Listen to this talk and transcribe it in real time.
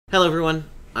Hello everyone,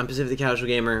 I'm Pacific the Casual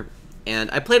Gamer, and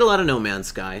I played a lot of No Man's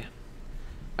Sky.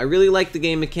 I really like the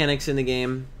game mechanics in the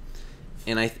game,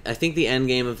 and I think the end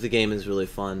game of the game is really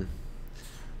fun.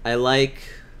 I like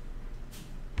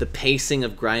the pacing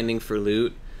of grinding for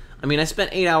loot. I mean, I spent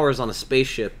 8 hours on a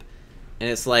spaceship, and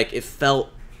it's like, it felt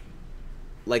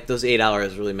like those 8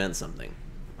 hours really meant something.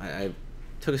 I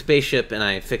took a spaceship and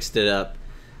I fixed it up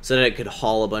so that it could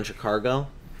haul a bunch of cargo.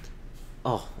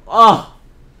 Oh!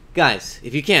 Guys,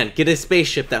 if you can, get a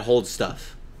spaceship that holds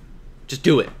stuff. Just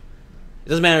do it. It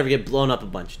doesn't matter if you get blown up a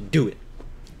bunch. Do it.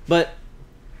 But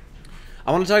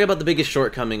I want to talk about the biggest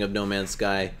shortcoming of No Man's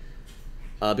Sky.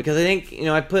 Because I think,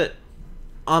 I put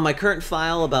on my current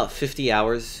file about 50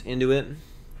 hours into it.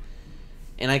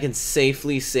 And I can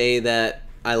safely say that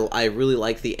I really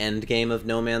like the end game of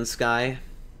No Man's Sky.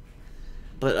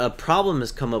 But a problem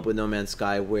has come up with No Man's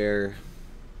Sky where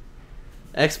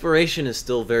exploration is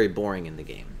still very boring in the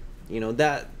game.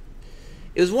 That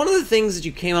it was one of the things that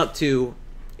you came up to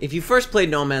if you first played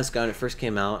No Man's Sky when it first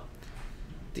came out.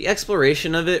 The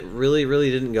exploration of it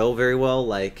really didn't go very well.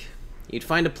 Like, you'd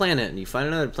find a planet and you find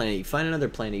another planet, you find another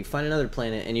planet, you find another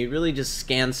planet, and you really just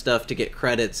scan stuff to get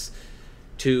credits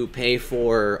to pay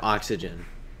for oxygen.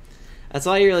 That's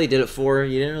all you really did it for.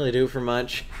 You didn't really do it for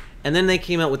much. And then they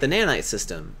came out with the nanite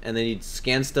system, and then you'd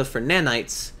scan stuff for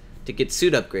nanites to get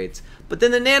suit upgrades. But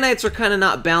then the nanites are kind of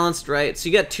not balanced right, so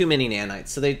you got too many nanites.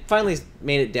 So they finally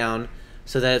made it down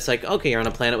so that it's like, okay, you're on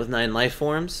a planet with 9 life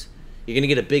forms. You're going to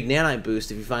get a big nanite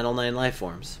boost if you find all 9 life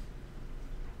forms.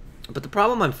 But the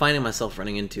problem I'm finding myself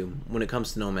running into when it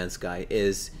comes to No Man's Sky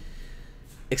is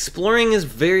exploring is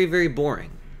very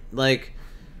boring. Like,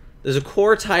 there's a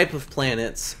core type of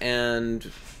planets, and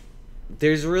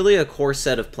there's really a core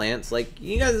set of plants. Like,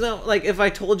 you guys know, like, if I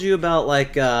told you about,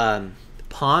 like,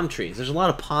 palm trees. There's a lot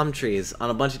of palm trees on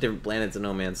a bunch of different planets in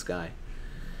No Man's Sky.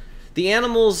 The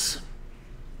animals,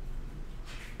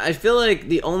 I feel like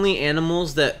the only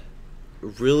animals that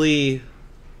really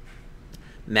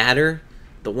matter,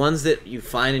 the ones that you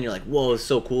find and you're like, whoa, it's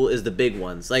so cool, is the big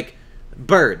ones. Like,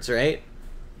 birds, right?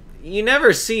 You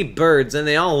never see birds and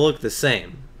they all look the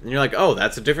same. And you're like, oh,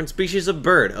 that's a different species of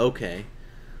bird. Okay.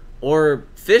 Or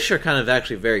fish are kind of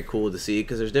actually very cool to see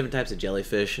because there's different types of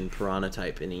jellyfish and piranha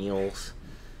type and eels.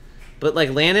 But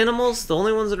like land animals, the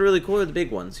only ones that are really cool are the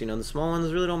big ones. The small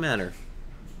ones really don't matter.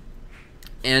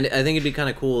 And I think it'd be kind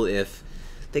of cool if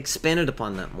they expanded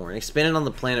upon that more. And expanded on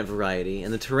the planet variety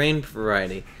and the terrain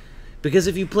variety. Because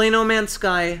if you play No Man's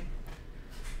Sky,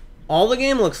 all the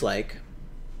game looks like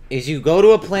is you go to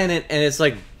a planet and it's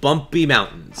like bumpy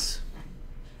mountains.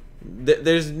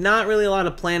 There's not really a lot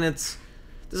of planets.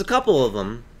 There's a couple of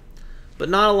them, but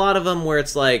not a lot of them where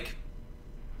it's like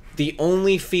the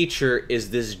only feature is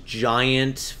this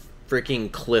giant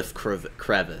freaking cliff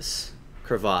crevasse,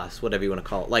 whatever you want to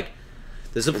call it. Like,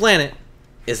 there's a planet,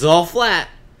 it's all flat,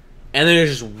 and then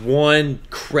there's just one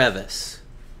crevice.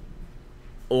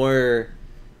 Or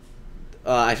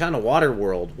I found a water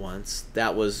world once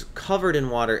that was covered in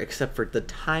water except for the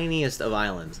tiniest of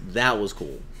islands. That was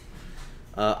cool.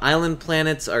 Island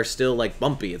planets are still like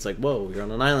bumpy. It's like, whoa, you're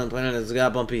on an island planet that's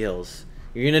got bumpy hills.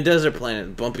 You're in a desert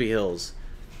planet, bumpy hills.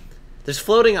 There's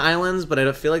floating islands, but I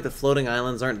don't feel like the floating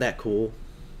islands aren't that cool.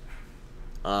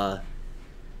 Like,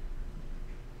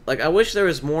 I wish there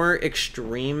was more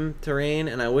extreme terrain,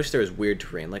 and I wish there was weird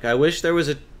terrain. Like, I wish there was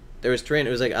terrain.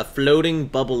 It was like a floating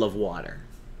bubble of water,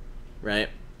 right?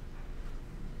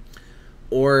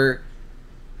 Or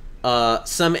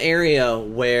some area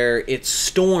where it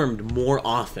stormed more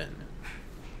often,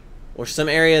 or some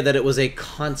area that it was a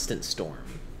constant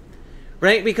storm,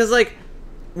 right? Because like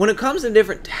when it comes to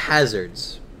different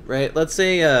hazards, right? Let's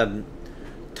say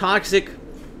toxic,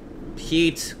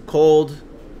 heat, cold,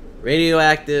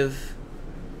 radioactive.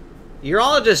 You're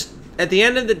all just, at the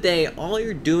end of the day, all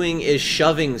you're doing is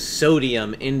shoving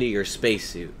sodium into your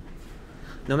spacesuit.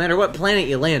 No matter what planet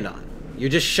you land on, you're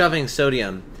just shoving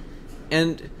sodium.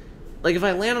 And like, if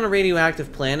I land on a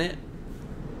radioactive planet,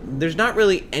 there's not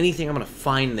really anything I'm going to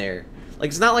find there. Like,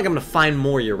 it's not like I'm going to find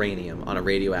more uranium on a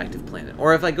radioactive planet.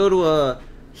 Or if I go to a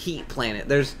heat planet,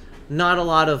 there's not a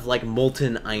lot of, like,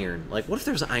 molten iron. Like, what if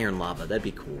there's iron lava? That'd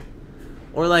be cool.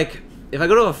 Or, like, if I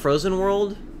go to a frozen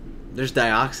world, there's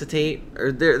dioxidate.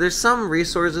 Or there's some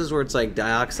resources where it's, like,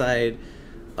 dioxide,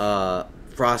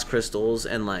 frost crystals.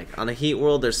 And, like, on a heat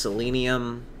world, there's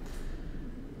selenium.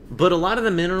 But a lot of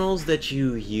the minerals that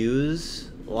you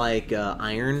use, like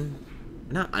iron,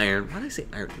 not iron, why did I say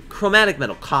iron? Chromatic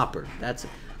metal, copper. That's it.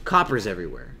 Copper's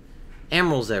everywhere.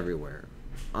 Emerald's everywhere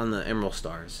on the emerald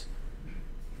stars.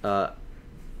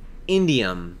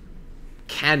 Indium,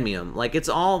 cadmium, like it's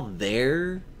all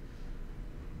there.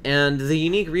 And the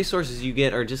unique resources you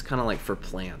get are just kind of like for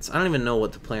plants. I don't even know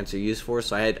what the plants are used for,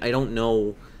 so I don't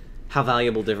know how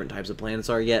valuable different types of plants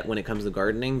are yet when it comes to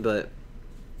gardening, but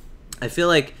I feel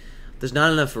like there's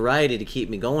not enough variety to keep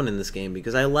me going in this game,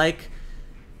 because I like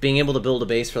being able to build a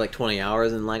base for like 20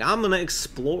 hours and like, I'm gonna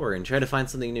explore and try to find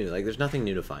something new. Like, there's nothing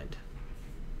new to find.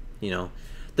 You know?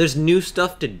 There's new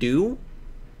stuff to do,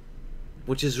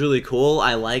 which is really cool.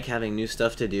 I like having new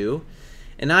stuff to do.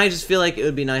 And I just feel like it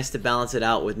would be nice to balance it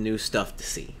out with new stuff to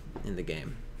see in the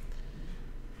game.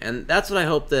 And that's what I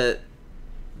hope that...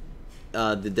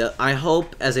 I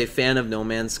hope, as a fan of No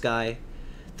Man's Sky,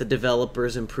 the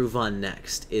developers improve on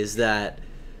next, is that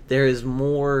there is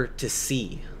more to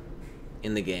see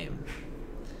in the game.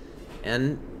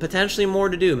 And potentially more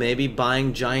to do. Maybe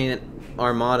buying giant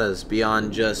armadas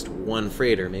beyond just one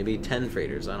freighter. Maybe 10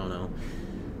 freighters, I don't know.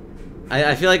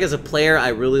 I feel like as a player, I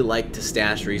really like to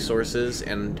stash resources,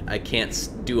 and I can't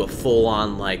do a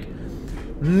full-on, like,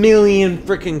 million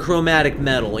freaking chromatic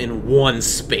metal in one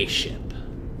spaceship.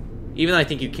 Even though I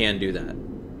think you can do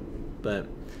that. But,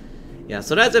 yeah,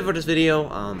 so that's it for this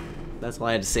video. That's all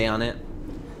I had to say on it.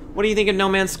 What do you think of No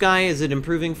Man's Sky? Is it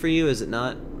improving for you? Is it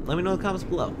not? Let me know in the comments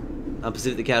below. I'm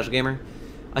Pacific the Casual Gamer.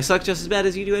 I suck just as bad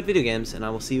as you do at video games, and I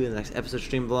will see you in the next episode,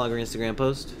 stream, vlog, or Instagram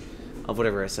post of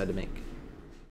whatever I decide to make.